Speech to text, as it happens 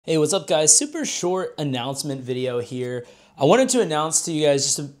Hey, what's up guys? Super short announcement video here. I wanted to announce to you guys,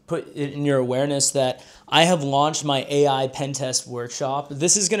 just to put it in your awareness, that I have launched my AI Pentest Workshop.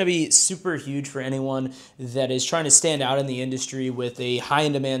 This is going to be super huge for anyone that is trying to stand out in the industry with a high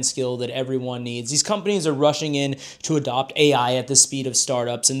in demand skill that everyone needs. These companies are rushing in to adopt AI at the speed of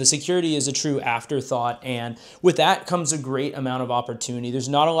startups, and the security is a true afterthought. And with that comes a great amount of opportunity. There's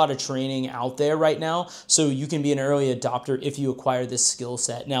not a lot of training out there right now, so you can be an early adopter if you acquire this skill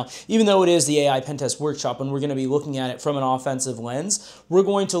set. Now, even though it is the AI Pentest Workshop and we're going to be looking at it from an offensive lens, we're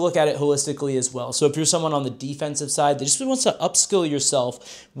going to look at it holistically as well. So if you're someone on the defensive side that just wants to upskill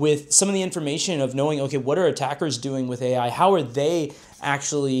yourself with some of the information of knowing, okay, what are attackers doing with AI? How are they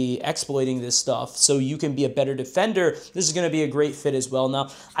actually exploiting this stuff so you can be a better defender? This is going to be a great fit as well. Now,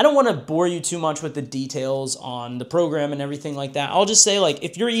 I don't want to bore you too much with the details on the program and everything like that. I'll just say, like,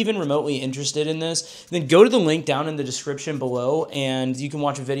 if you're even remotely interested in this, then go to the link down in the description below and you can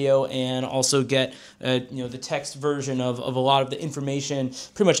watch a video and also get the text version of a lot of the information,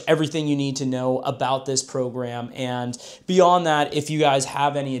 pretty much everything you need to know about this program. And beyond that, if you guys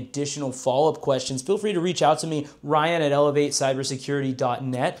have any additional follow-up questions, feel free to reach out to me, Ryan at elevatecybersecurity.net.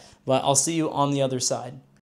 But I'll see you on the other side.